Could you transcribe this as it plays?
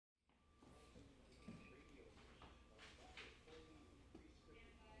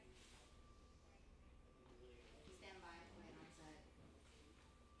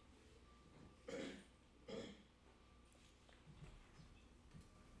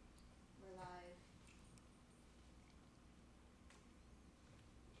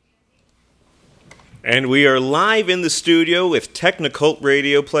And we are live in the studio with Technicult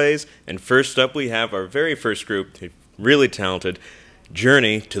Radio Plays. And first up, we have our very first group, really talented,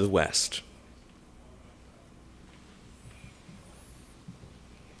 Journey to the West.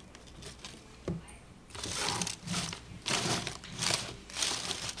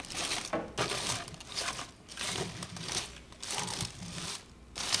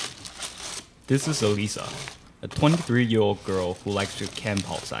 This is Elisa, a 23-year-old girl who likes to camp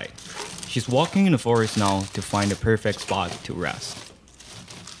outside. She's walking in the forest now to find the perfect spot to rest.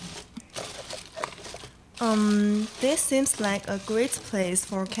 This seems like a great place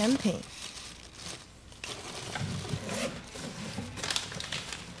for camping.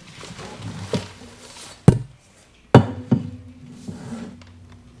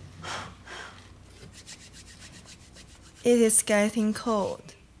 It is getting cold.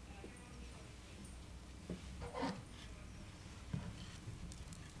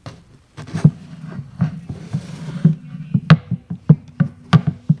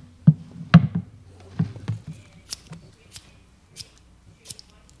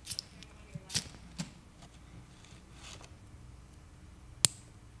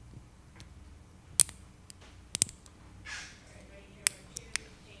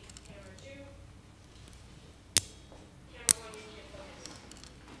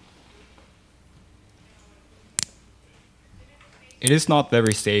 It is not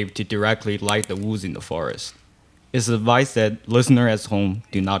very safe to directly light the woods in the forest. It's advised that listeners at home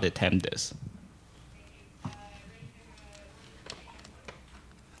do not attempt this.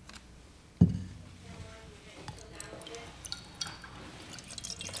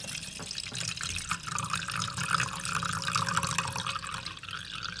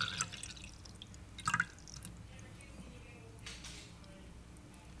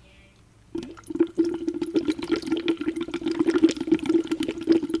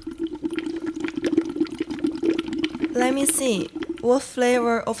 Let me see, what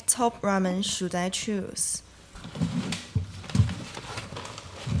flavor of top ramen should I choose?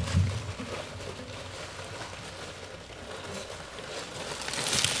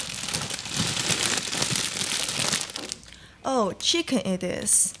 Oh, chicken it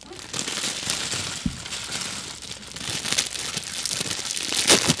is.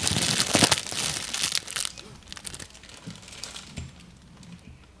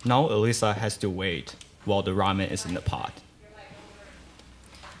 Now Elisa has to wait while the ramen is in the pot.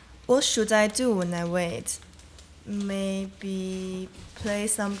 What should I do when I wait? Maybe play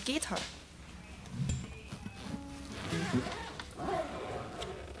some guitar.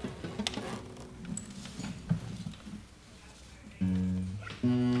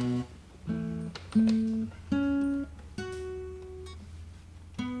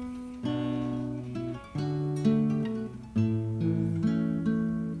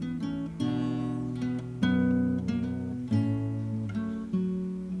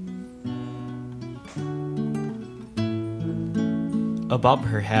 Above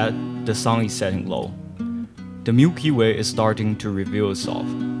her head, the sun is setting low. The Milky Way is starting to reveal itself.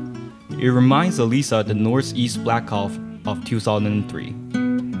 It reminds Elisa of the Northeast blackout of 2003.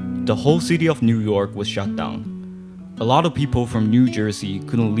 The whole city of New York was shut down. A lot of people from New Jersey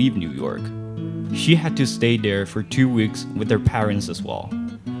couldn't leave New York. She had to stay there for 2 weeks with her parents as well.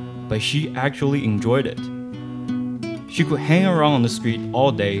 But she actually enjoyed it. She could hang around on the street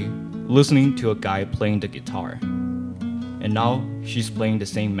all day, listening to a guy playing the guitar. And now she's playing the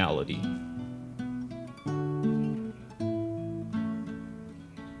same melody.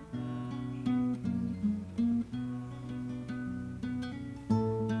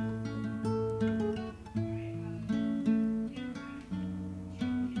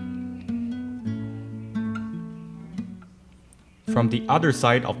 From the other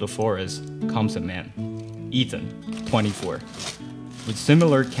side of the forest comes a man, Ethan, 24, with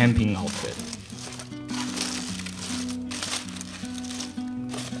similar camping outfit.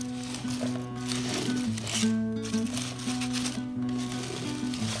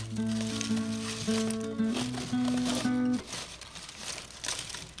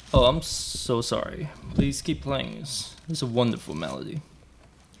 Oh, I'm so sorry. Please keep playing. It's a wonderful melody.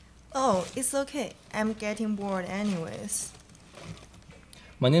 Oh, it's okay. I'm getting bored anyways.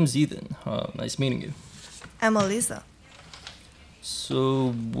 My name's Ethan. Nice meeting you. I'm Elisa.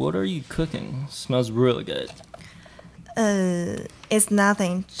 So, what are you cooking? Smells really good. It's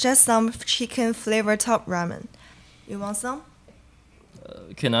nothing. Just some chicken flavored top ramen. You want some?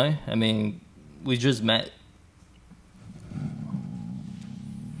 Can I? I mean, we just met.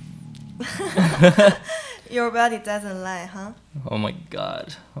 Your body doesn't lie, huh? Oh my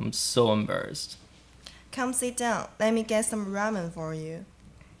god, I'm so embarrassed. Come sit down. Let me get some ramen for you.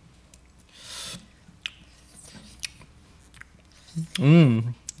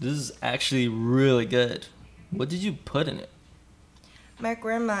 This is actually really good. What did you put in it? My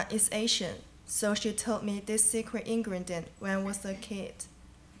grandma is Asian, so she told me this secret ingredient when I was a kid.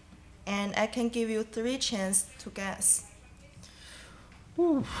 And I can give you 3 chances to guess.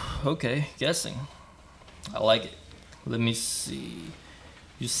 Ooh, okay, guessing. I like it. Let me see.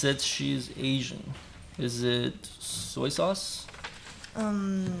 You said she's Asian. Is it soy sauce?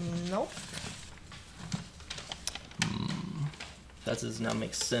 Nope. That does not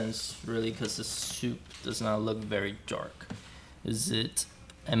make sense, really, because the soup does not look very dark. Is it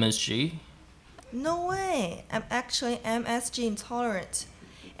MSG? No way. I'm actually MSG intolerant.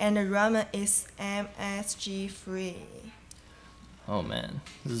 And the ramen is MSG free. Oh man,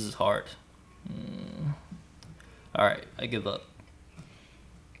 this is hard. Alright, I give up.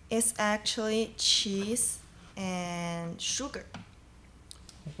 It's actually cheese and sugar.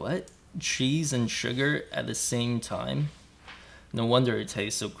 What? Cheese and sugar at the same time? No wonder it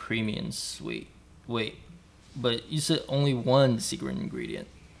tastes so creamy and sweet. Wait, but you said only one secret ingredient.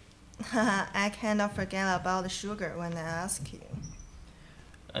 I cannot forget about the sugar when I ask you.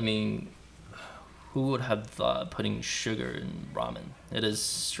 I mean, who would have thought putting sugar in ramen? It is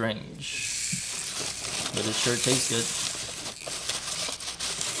strange, but it sure tastes good.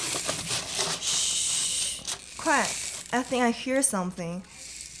 Shh. Quiet. I think I hear something.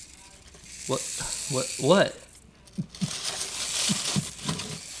 What?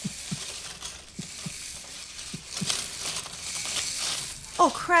 Oh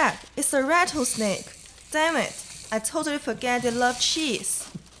crap, it's a rattlesnake. Damn it, I totally forget they love cheese.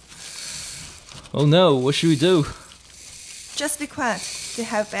 Oh no, what should we do? Just be quiet, they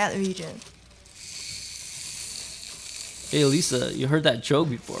have bad vision. Hey Lisa, you heard that joke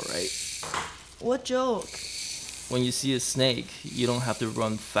before, right? What joke? When you see a snake, you don't have to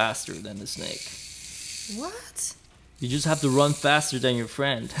run faster than the snake. What? You just have to run faster than your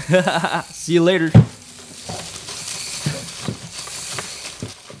friend. See you later.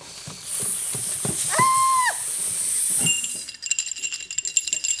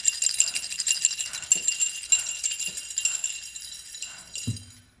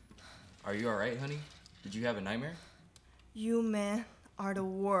 Are you alright, honey? Did you have a nightmare? You men are the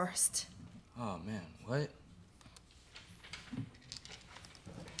worst. Oh man, what?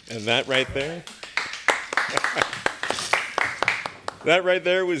 And that right there? That right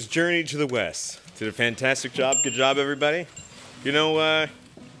there was Journey to the West. Did a fantastic job. Good job, everybody. You know,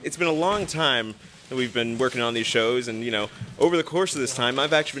 it's been a long time that we've been working on these shows, and, you know, over the course of this time,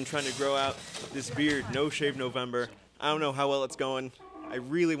 I've actually been trying to grow out this beard, No Shave November. I don't know how well it's going. I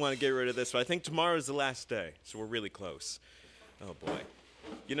really want to get rid of this, but I think tomorrow is the last day, so we're really close. Oh, boy.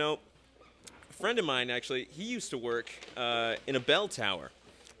 You know, a friend of mine, actually, he used to work in a bell tower.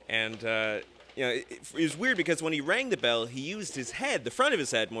 And, you know, it was weird because when he rang the bell, he used his head, the front of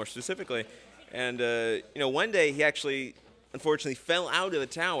his head more specifically. And, you know, one day he actually, unfortunately, fell out of the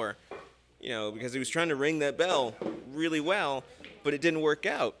tower, you know, because he was trying to ring that bell really well, but it didn't work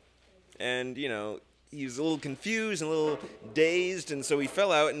out. And, you know, he was a little confused and a little dazed, and so he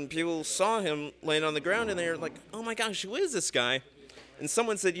fell out, and people saw him laying on the ground, and they were like, oh my gosh, who is this guy? And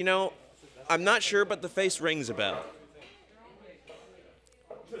someone said, you know, I'm not sure, but the face rings a bell.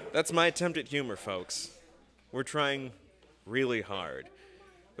 That's my attempt at humor, folks. We're trying really hard.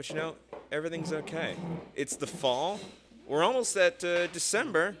 But you know, everything's okay. It's the fall. We're almost at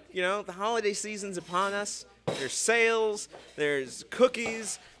December. You know, the holiday season's upon us. There's sales, there's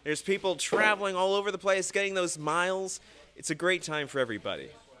cookies, there's people traveling all over the place, getting those miles. It's a great time for everybody,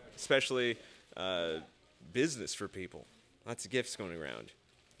 especially business for people. Lots of gifts going around.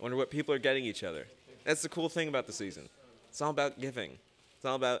 I wonder what people are getting each other. That's the cool thing about the season. It's all about giving. It's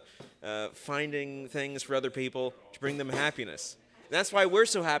all about finding things for other people to bring them happiness. And that's why we're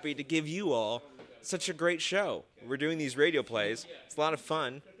so happy to give you all such a great show. We're doing these radio plays. It's a lot of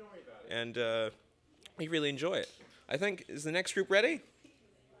fun, and we really enjoy it. I think, is the next group ready?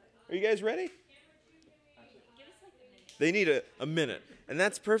 Are you guys ready? They need a minute, and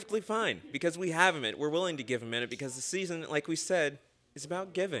that's perfectly fine, because we have a minute. We're willing to give a minute, because the season, like we said, is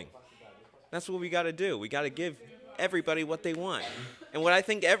about giving. That's what we got to do. We got to give everybody what they want. And what I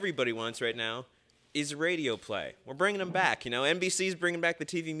think everybody wants right now is radio play. We're bringing them back. You know, NBC's bringing back the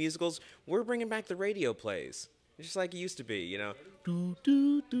TV musicals. We're bringing back the radio plays, just like it used to be, you know. Do,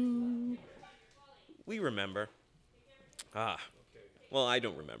 do, do. We remember. Well, I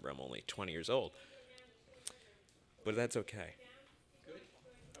don't remember. I'm only 20 years old. But that's okay.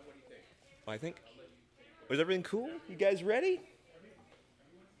 Well, I think, was everything cool? You guys ready?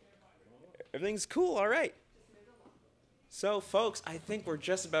 Everything's cool, all right. So, folks, I think we're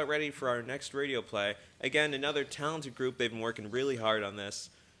just about ready for our next radio play. Again, another talented group. They've been working really hard on this.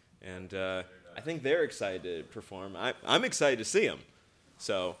 And I think they're excited to perform. I'm excited to see them.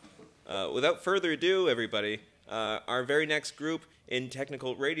 So, without further ado, everybody, our very next group in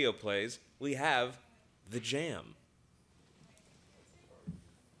technical radio plays, we have The Jam.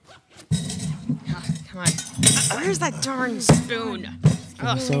 Come on. Where's that darn spoon?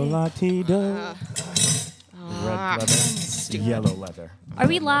 So la-ti-do. Red leather, yellow leather. Are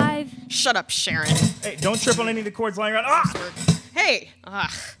we live? Shut up, Sharon. Hey, don't trip on any of the chords lying around. Ah! Hey!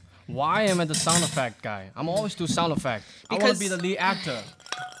 Why am I the sound effect guy? I'm always do sound effect. I want Because- to be the lead actor.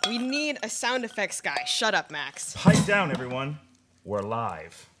 We need a sound effects guy. Shut up, Max. Pipe down, everyone. We're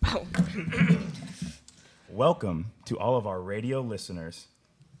live. Oh, Welcome to all of our radio listeners.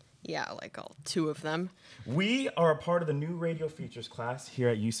 yeah, like all two of them. We are a part of the new radio features class here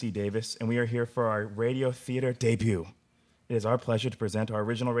at UC Davis, and we are here for our radio theater debut. It is our pleasure to present our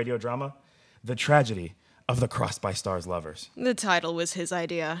original radio drama, The Tragedy of the Crossed by Stars Lovers. The title was his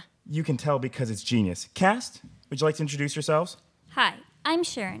idea. You can tell because it's genius. Cast, would you like to introduce yourselves? Hi, I'm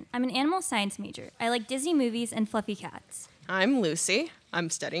Sharon. I'm an animal science major. I like Disney movies and fluffy cats. I'm Lucy. I'm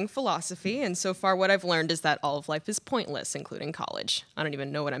studying philosophy, and so far what I've learned is that all of life is pointless, including college. I don't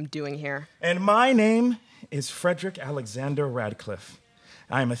even know what I'm doing here. And my name is Frederick Alexander Radcliffe.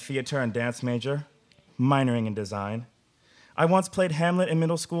 I am a theater and dance major, minoring in design. I once played Hamlet in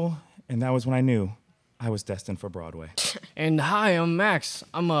middle school, and that was when I knew I was destined for Broadway. And hi, I'm Max.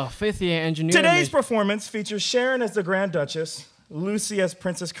 I'm a fifth year engineer. Today's performance features Sharon as the Grand Duchess, Lucy as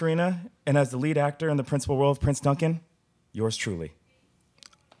Princess Karina, and as the lead actor in the principal role of Prince Duncan, yours truly.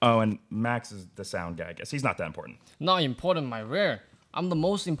 Oh, and Max is the sound guy, I guess. He's not that important. Not important, my rare. I'm the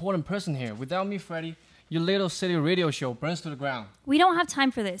most important person here. Without me, Freddie, your little city radio show burns to the ground. We don't have time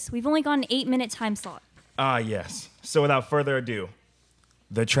for this. We've only got an 8-minute time slot. Ah, yes. So without further ado,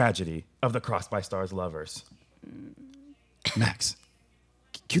 The Tragedy of the Crossed by Stars Lovers. Max,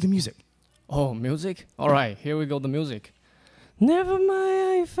 cue the music. Oh, music? Alright, here we go, the music. Never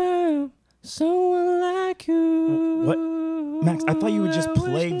mind, I found someone like you. What? Max, I thought you would just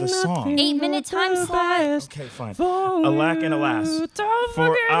play the song. 8-minute time slot. Okay, fine. Alack and alas,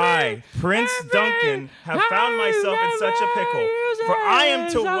 for I, Prince Duncan, have found myself in such a pickle. For I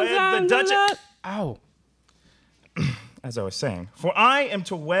am to wed the Duchess. Ow. As I was saying, for I am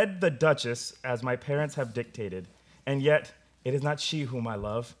to wed the Duchess as my parents have dictated, and yet it is not she whom I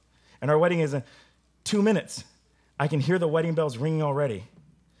love. And our wedding is in 2 minutes. I can hear the wedding bells ringing already.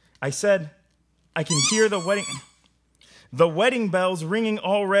 I said, I can hear the wedding bells ringing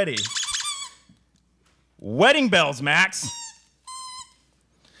already. Wedding bells, Max.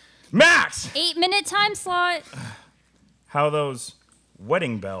 Max! 8-minute time slot. How those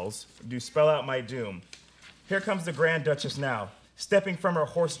wedding bells do spell out my doom. Here comes the Grand Duchess now, stepping from her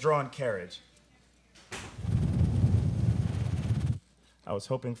horse-drawn carriage. I was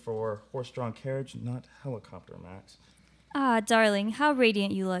hoping for horse-drawn carriage, not helicopter, Max. Ah, darling, how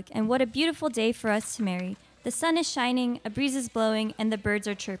radiant you look, and what a beautiful day for us to marry. The sun is shining, a breeze is blowing, and the birds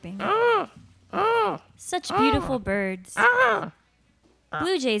are chirping. Such beautiful birds.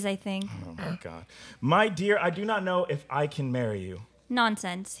 Blue jays, I think. Oh my God. My dear, I do not know if I can marry you.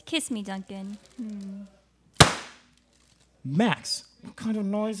 Nonsense. Kiss me, Duncan. Max, what kind of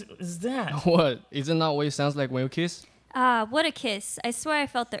noise is that? What? Isn't that what it sounds like when you kiss? Ah, what a kiss. I swear I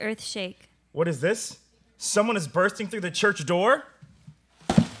felt the earth shake. What is this? Someone is bursting through the church door?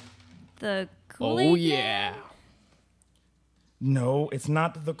 The Kool-Aid Oh, Man? yeah. No, it's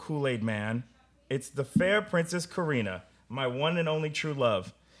not the Kool-Aid Man. It's the fair Princess Karina, my one and only true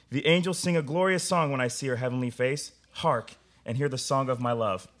love. The angels sing a glorious song when I see her heavenly face. Hark, and hear the song of my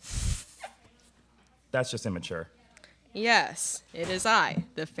love. That's just immature. Yes, it is I,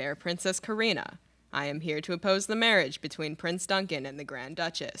 the fair Princess Karina. I am here to oppose the marriage between Prince Duncan and the Grand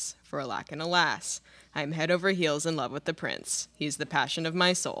Duchess. For alack and alas, I am head over heels in love with the prince. He's the passion of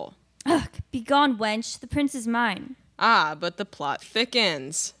my soul. Ugh, begone, wench. The prince is mine. Ah, but the plot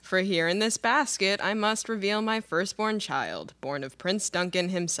thickens. For here in this basket I must reveal my firstborn child, born of Prince Duncan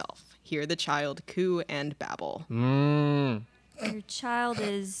himself. Hear the child coo and babble. Your child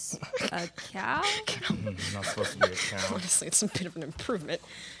is a cow? Not supposed to be a cow. Honestly, it's a bit of an improvement.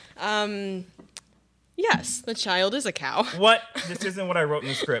 Yes, the child is a cow. What? This isn't what I wrote in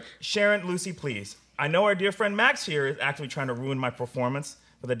the script. Sharon, Lucy, please. I know our dear friend Max here is actually trying to ruin my performance,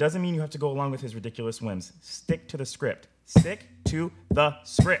 but that doesn't mean you have to go along with his ridiculous whims. Stick to the script. Stick to the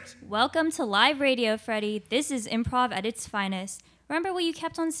script. Welcome to live radio, Freddie. This is improv at its finest. Remember what you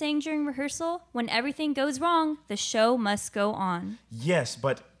kept on saying during rehearsal? When everything goes wrong, the show must go on. Yes,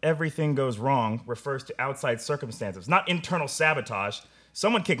 but everything goes wrong refers to outside circumstances, not internal sabotage.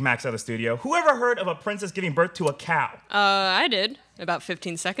 Someone kicked Max out of the studio. Who ever heard of a princess giving birth to a cow? I did, about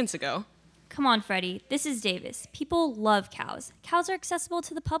 15 seconds ago. Come on, Freddie. This is Davis. People love cows. Cows are accessible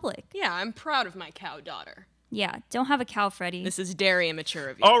to the public. Yeah, I'm proud of my cow daughter. Yeah, don't have a cow, Freddie. This is dairy immature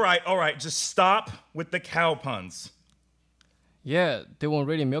of you. All right. Just stop with the cow puns. Yeah, they weren't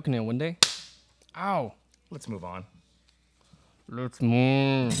really milking it, weren't they? Ow. Let's move on. Let's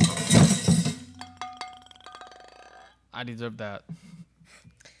move. I deserve that.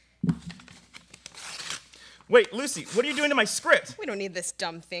 Wait, Lucy, what are you doing to my script? We don't need this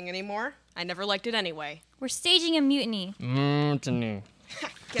dumb thing anymore. I never liked it anyway. We're staging a mutiny. Mutiny.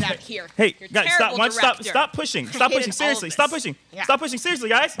 Get out here. Hey, You're guys, terrible stop director. pushing. I Stop hated pushing, all seriously. of Stop this. pushing. Yeah. Stop pushing, seriously,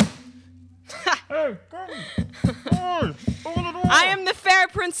 guys. Hey, I am the fair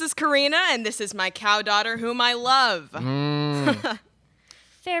Princess Karina, and this is my cow daughter whom I love.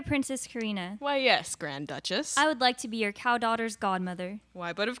 Fair Princess Karina. Why, yes, Grand Duchess. I would like to be your cow daughter's godmother.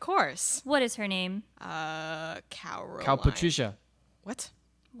 Why, but of course. What is her name? Caroline. Cow Patricia. What?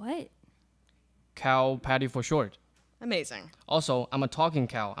 What? Cow Patty for short. Amazing. Also, I'm a talking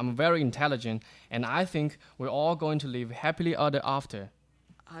cow. I'm very intelligent, and I think we're all going to live happily ever after.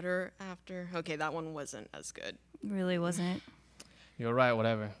 Utter after. Okay, that one wasn't as good. Really wasn't. You're right,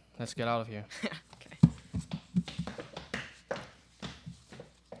 whatever. Let's get out of here. Okay.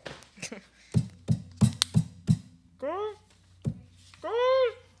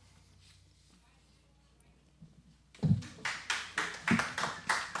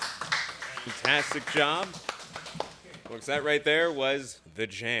 Fantastic job. Folks, that right there was the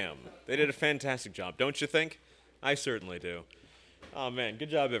jam. They did a fantastic job, don't you think? I certainly do. Oh, man, good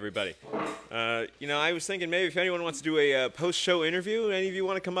job, everybody. I was thinking maybe if anyone wants to do a post-show interview, any of you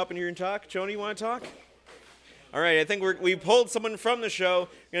want to come up in here and talk? Joni, you want to talk? All right, I think we pulled someone from the show.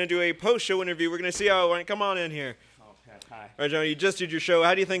 We're going to do a post-show interview. We're going to see how it went. Come on in here. Hi. All right, Joni, you just did your show.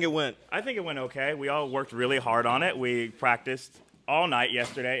 How do you think it went? I think it went okay. We all worked really hard on it. We practiced all night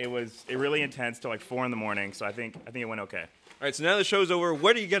yesterday. It was really intense till like 4 in the morning, so I think it went okay. All right, so now the show's over.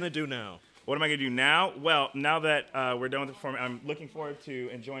 What are you going to do now? What am I going to do now? Well, now that we're done with the performance, I'm looking forward to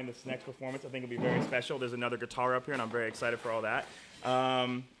enjoying this next performance. I think it'll be very special. There's another guitar up here, and I'm very excited for all that.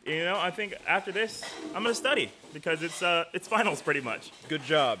 I think after this, I'm going to study because it's finals pretty much. Good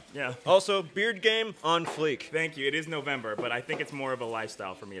job. Yeah. Also, beard game on fleek. Thank you. It is November, but I think it's more of a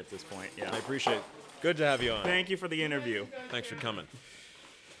lifestyle for me at this point. Yeah. I appreciate it. Good to have you on. Thank you for the interview. Thanks for coming.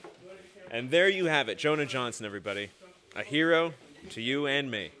 And there you have it, Jonah Johnson, everybody. A hero to you and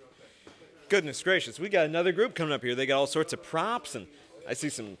me. Goodness gracious, we got another group coming up here. They got all sorts of props, and I see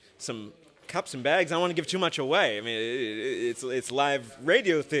some cups and bags. I don't want to give too much away. I mean, it's live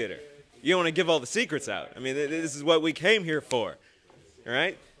radio theater. You don't want to give all the secrets out. I mean, this is what we came here for. All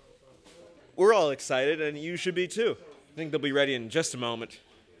right? We're all excited, and you should be too. I think they'll be ready in just a moment.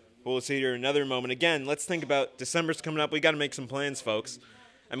 We'll see here in another moment. Again, let's think about December's coming up. We got to make some plans, folks.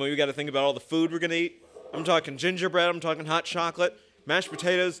 I mean, we got to think about all the food we're going to eat. I'm talking gingerbread. I'm talking hot chocolate, mashed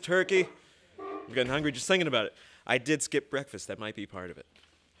potatoes, turkey. I'm getting hungry just thinking about it. I did skip breakfast. That might be part of it.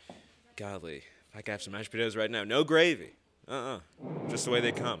 Golly, if I could have some mashed potatoes right now. No gravy. Just the way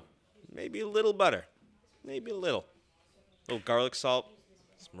they come. Maybe a little butter. Maybe a little. A little garlic salt.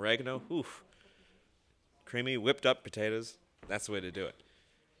 Some oregano. Oof. Creamy, whipped up potatoes. That's the way to do it.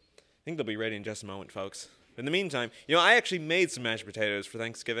 I think they'll be ready in just a moment, folks. In the meantime, I actually made some mashed potatoes for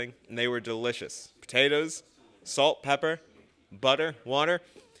Thanksgiving, and they were delicious. Potatoes, salt, pepper, butter, water.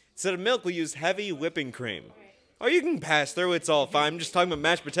 Instead of milk, we used heavy whipping cream. Oh, you can pass through. It's all fine. I'm just talking about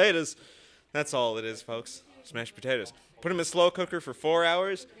mashed potatoes. That's all it is, folks. Just mashed potatoes. Put them in a slow cooker for 4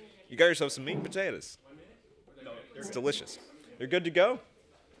 hours. You got yourself some meat and potatoes. It's delicious. They're good to go?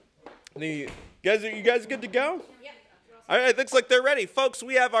 You guys good to go? Yeah. All right, looks like they're ready. Folks,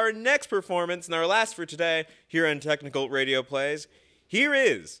 we have our next performance and our last for today here on Technical Radio Plays. Here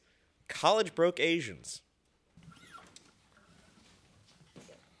is College Broke Asians.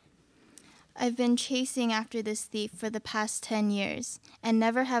 I've been chasing after this thief for the past 10 years, and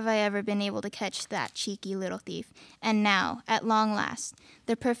never have I ever been able to catch that cheeky little thief. And now, at long last,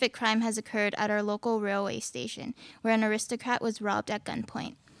 the perfect crime has occurred at our local railway station, where an aristocrat was robbed at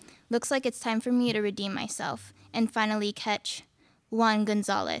gunpoint. Looks like it's time for me to redeem myself and finally catch Juan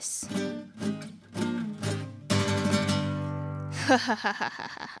Gonzalez.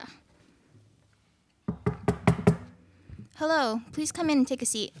 Hello, please come in and take a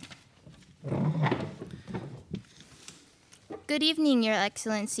seat. Good evening, Your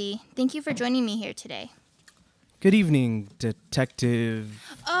Excellency. Thank you for joining me here today. Good evening, Detective.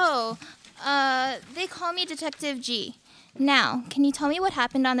 Oh, they call me Detective G. Now, can you tell me what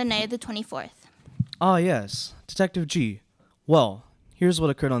happened on the night of the 24th? Ah, yes, Detective G. Well, here's what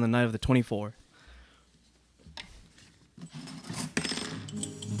occurred on the night of the 24th.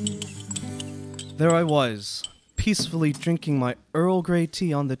 There I was, peacefully drinking my Earl Grey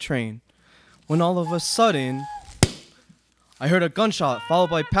tea on the train, when all of a sudden, I heard a gunshot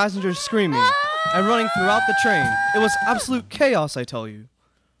followed by passengers screaming and running throughout the train. It was absolute chaos, I tell you.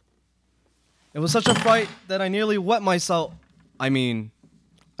 It was such a fright that I nearly wet myself. I mean,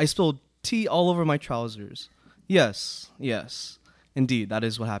 I spilled tea all over my trousers. Yes, indeed, that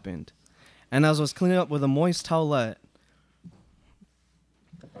is what happened. And as I was cleaning up with a moist towelette,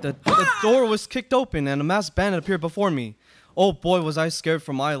 the door was kicked open and a masked bandit appeared before me. Oh boy, was I scared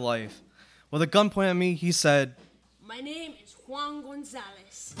for my life. With a gun pointed at me, he said, "My name is Juan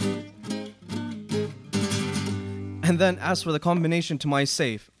Gonzalez." And then asked for the combination to my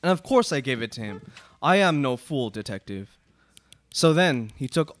safe. And of course I gave it to him. I am no fool, detective. So then, he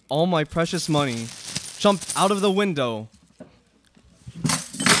took all my precious money, jumped out of the window,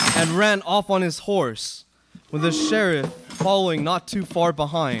 and ran off on his horse, with the sheriff following not too far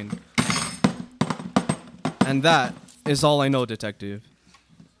behind. And that is all I know, detective.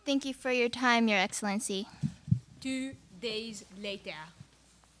 Thank you for your time, Your Excellency. 2 days later.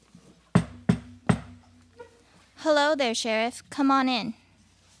 Hello there, Sheriff. Come on in.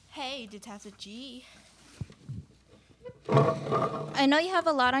 Hey, Detective G. I know you have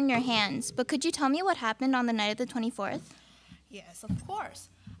a lot on your hands, but could you tell me what happened on the night of the 24th? Yes, of course.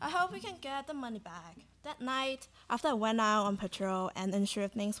 I hope we can get the money back. That night, after I went out on patrol and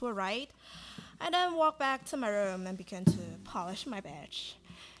ensured things were right, I then walked back to my room and began to polish my badge.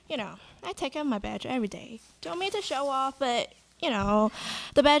 You know, I take out my badge every day. Don't mean to show off, but, you know,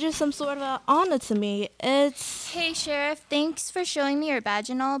 the badge is some sort of an honor to me. It's... Hey, Sheriff, thanks for showing me your badge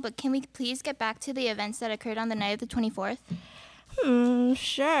and all, but can we please get back to the events that occurred on the night of the 24th?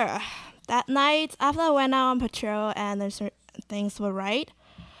 Sure. That night, after I went out on patrol and ensured things were right,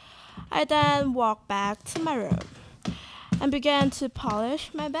 I then walked back to my room and began to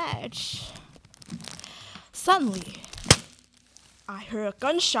polish my badge. Suddenly, I heard a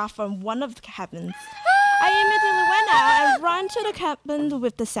gunshot from one of the cabins. I immediately went out and ran to the cabin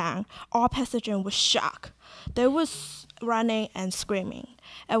with the sound. All passengers were shocked. They was running and screaming.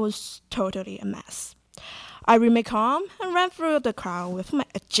 It was totally a mess. I remained calm and ran through the crowd with my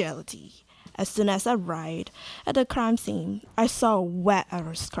agility. As soon as I arrived at the crime scene, I saw a wet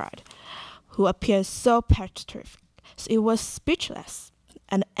aristocrat who appeared so petrified it was speechless,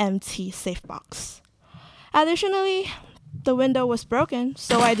 an empty safe box. Additionally, the window was broken,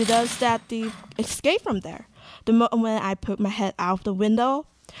 so I deduced that the escape from there. The moment I put my head out the window,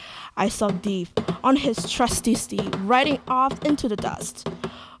 I saw Thief on his trusty steed riding off into the dust,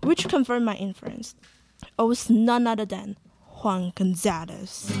 which confirmed my inference. It was none other than Juan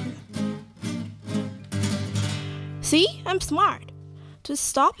Gonzalez. See, I'm smart. To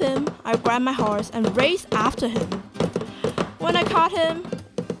stop him, I grabbed my horse and raced after him. When I caught him,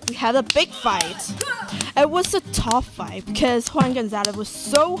 we had a big fight. It was a tough fight because Juan Gonzalez was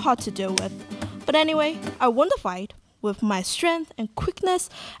so hard to deal with. But anyway, I won the fight with my strength and quickness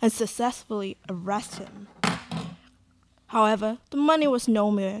and successfully arrested him. However, the money was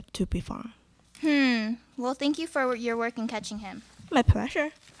nowhere to be found. Well, thank you for your work in catching him. My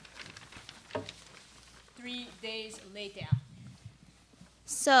pleasure. 3 days later.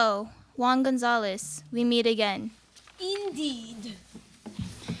 So, Juan Gonzalez, we meet again. Indeed.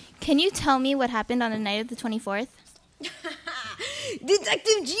 Can you tell me what happened on the night of the 24th?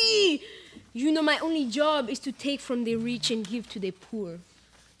 Detective G! You know my only job is to take from the rich and give to the poor.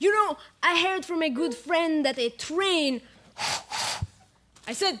 You know, I heard from a good friend that a train...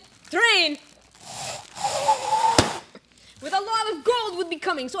 I said train! With a lot of gold would be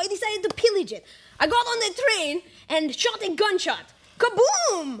coming, so I decided to pillage it. I got on the train and shot a gunshot.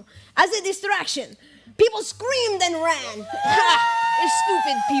 Kaboom! As a distraction. People screamed and ran.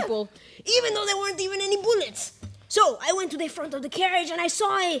 Stupid people. Even though there weren't even any bullets. So I went to the front of the carriage and I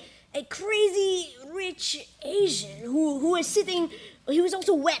saw a crazy rich Asian who was sitting. He was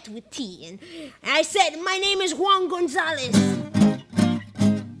also wet with tea. And I said, "My name is Juan Gonzalez."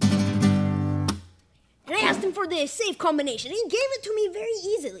 And I asked him for the safe combination. He gave it to me very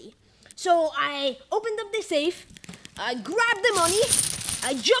easily. So I opened up the safe, I grabbed the money,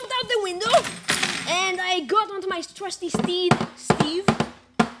 I jumped out the window, and I got onto my trusty steed, Steve.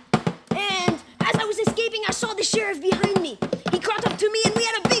 And as I was escaping, I saw the sheriff behind me. He caught up to me and we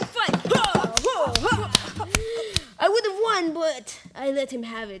had a big fight. I would have won, but I let him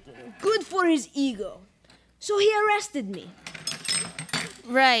have it. Good for his ego. So he arrested me.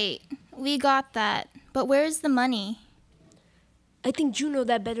 Right. We got that. But where's the money? I think you know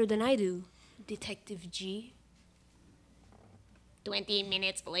that better than I do, Detective G. 20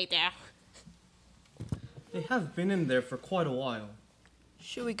 minutes later. They have been in there for quite a while.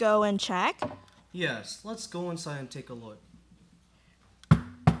 Should we go and check? Yes, let's go inside and take a look.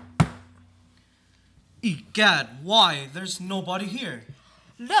 Egad, why? There's nobody here.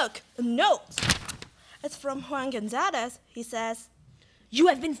 Look, a note. It's from Juan Gonzalez. He says, You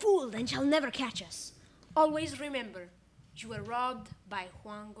have been fooled and shall never catch us. Always remember, you were robbed by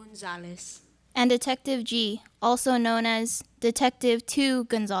Juan Gonzalez. And Detective G, also known as Detective 2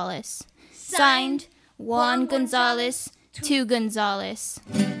 Gonzalez. Signed, Juan Gonzalez, 2 Gonzalez.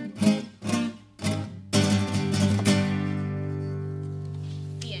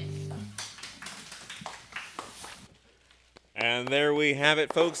 And there we have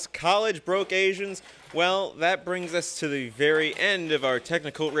it, folks. College broke Asians. Well, that brings us to the very end of our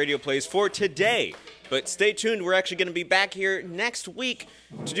technical radio plays for today. But stay tuned. We're actually going to be back here next week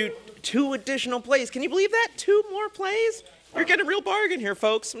to do 2 additional plays. Can you believe that? 2 more plays? You're getting a real bargain here,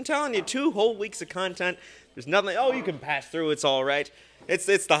 folks. I'm telling you, 2 whole weeks of content. There's nothing, oh, you can pass through. It's all right. It's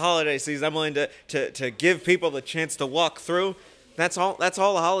the holiday season. I'm willing to give people the chance to walk through. That's all the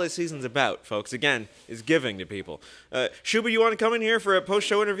holiday season's about, folks. Again, is giving to people. Shuba, you want to come in here for a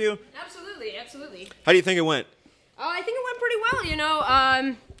post-show interview? Absolutely, absolutely. How do you think it went? I think it went pretty well, you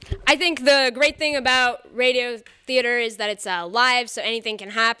know. I think the great thing about radio theater is that it's live, so anything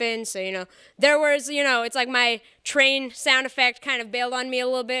can happen. So, you know, there was, you know, it's like my train sound effect kind of bailed on me a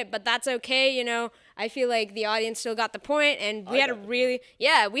little bit, but that's okay, you know. I feel like the audience still got the point, and we had a really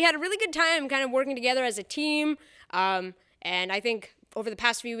good time kind of working together as a team. And I think over the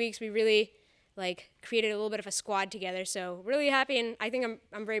past few weeks, we really created a little bit of a squad together. So really happy, and I think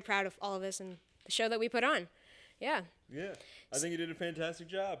I'm very proud of all of this and the show that we put on. Yeah. Yeah, I think you did a fantastic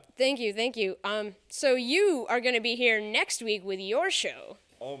job. Thank you, thank you. So you are going to be here next week with your show.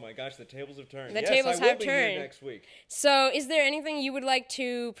 Oh my gosh, the tables have turned. The yes, tables I will have be turned. Here next week. So is there anything you would like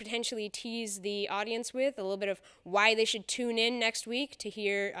to potentially tease the audience with? A little bit of why they should tune in next week to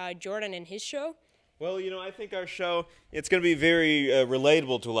hear Jordan and his show? Well, you know, I think our show, it's going to be very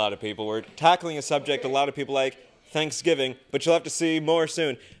relatable to a lot of people. We're tackling a subject a lot of people like, Thanksgiving, but you'll have to see more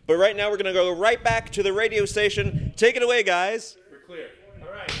soon. But right now, we're going to go right back to the radio station. Take it away, guys. We're clear.